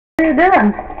What are you doing?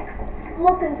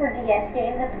 Looking for DS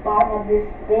games at the bottom of this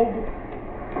big bin.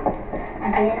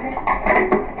 Because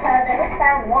I just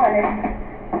found one and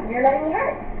you're letting me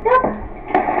have it. Yep.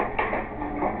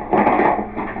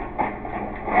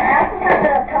 And I also found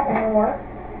a couple more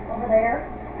over there.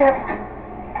 Yep.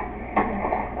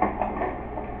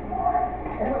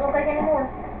 Doesn't look like any more.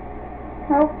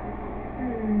 Nope.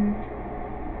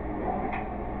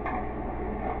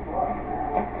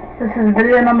 This is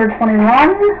video number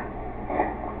 21.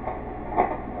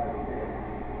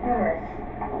 Numerous.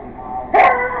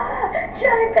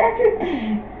 Giant Patrick!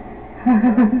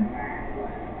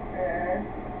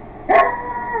 Giant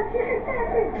Patrick!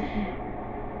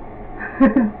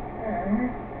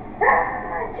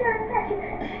 Giant Patrick!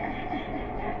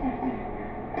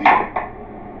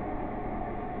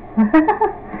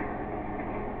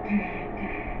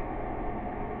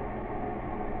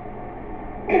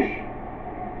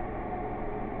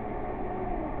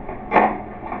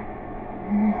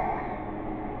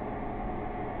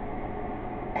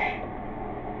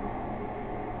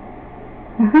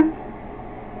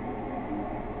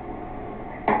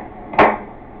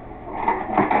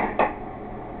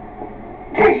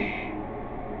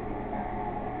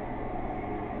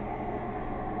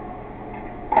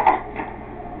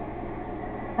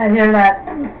 I hear that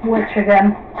witch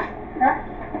again. Huh?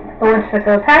 The witch that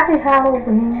goes, Happy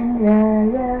Halloween, yeah,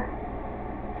 yeah.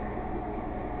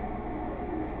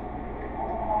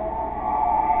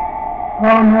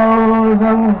 Oh no,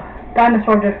 the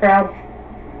dinosaur just growled.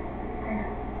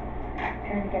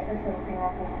 Trying to get this little thing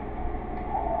off of.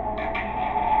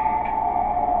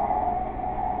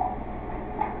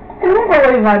 Can you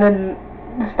believe I didn't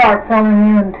start filming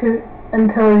you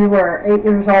until you were 8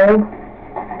 years old?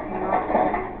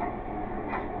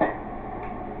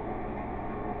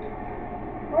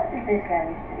 What did this guy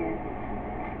used to do?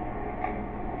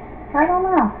 I don't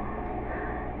know.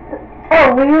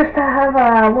 Oh, we used to have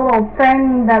a little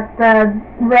thing that the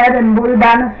red and blue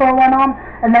dinosaur went on,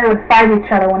 and they would fight each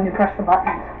other when you press the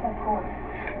buttons. Of course.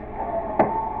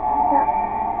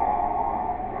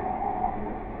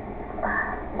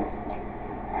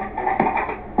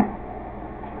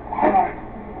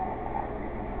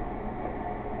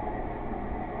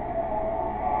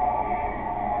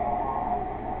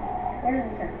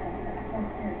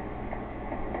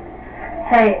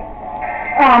 Hey,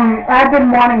 I've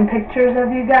been wanting pictures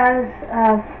of you guys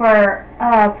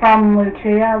from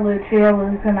Lucia. Lucia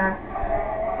was gonna,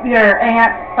 your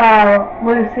aunt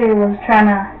Lucy was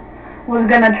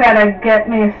gonna try to get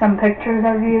me some pictures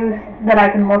of you that I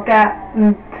can look at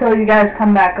until you guys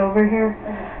come back over here.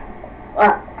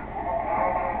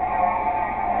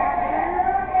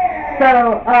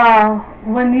 So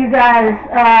when you guys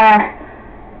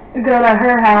go to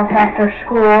her house after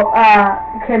school,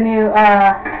 can you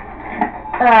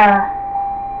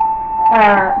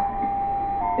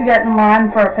get in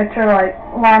line for a picture, like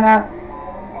line up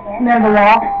near the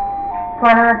wall for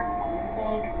her?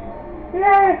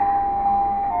 Yay!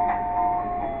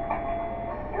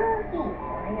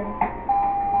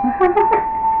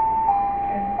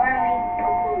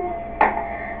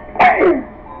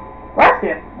 Bless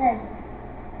you.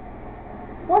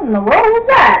 What in the world was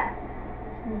that?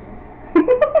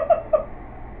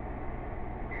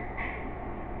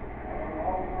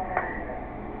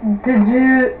 Do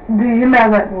you know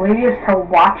that we used to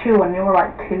watch you when you were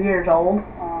like 2 years old?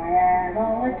 I am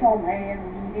a little man.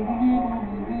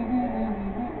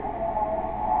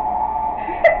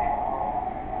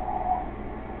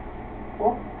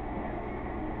 Cool.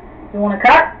 You want to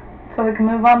cut so we can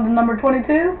move on to number 22?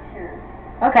 Sure.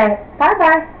 Okay,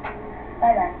 bye-bye.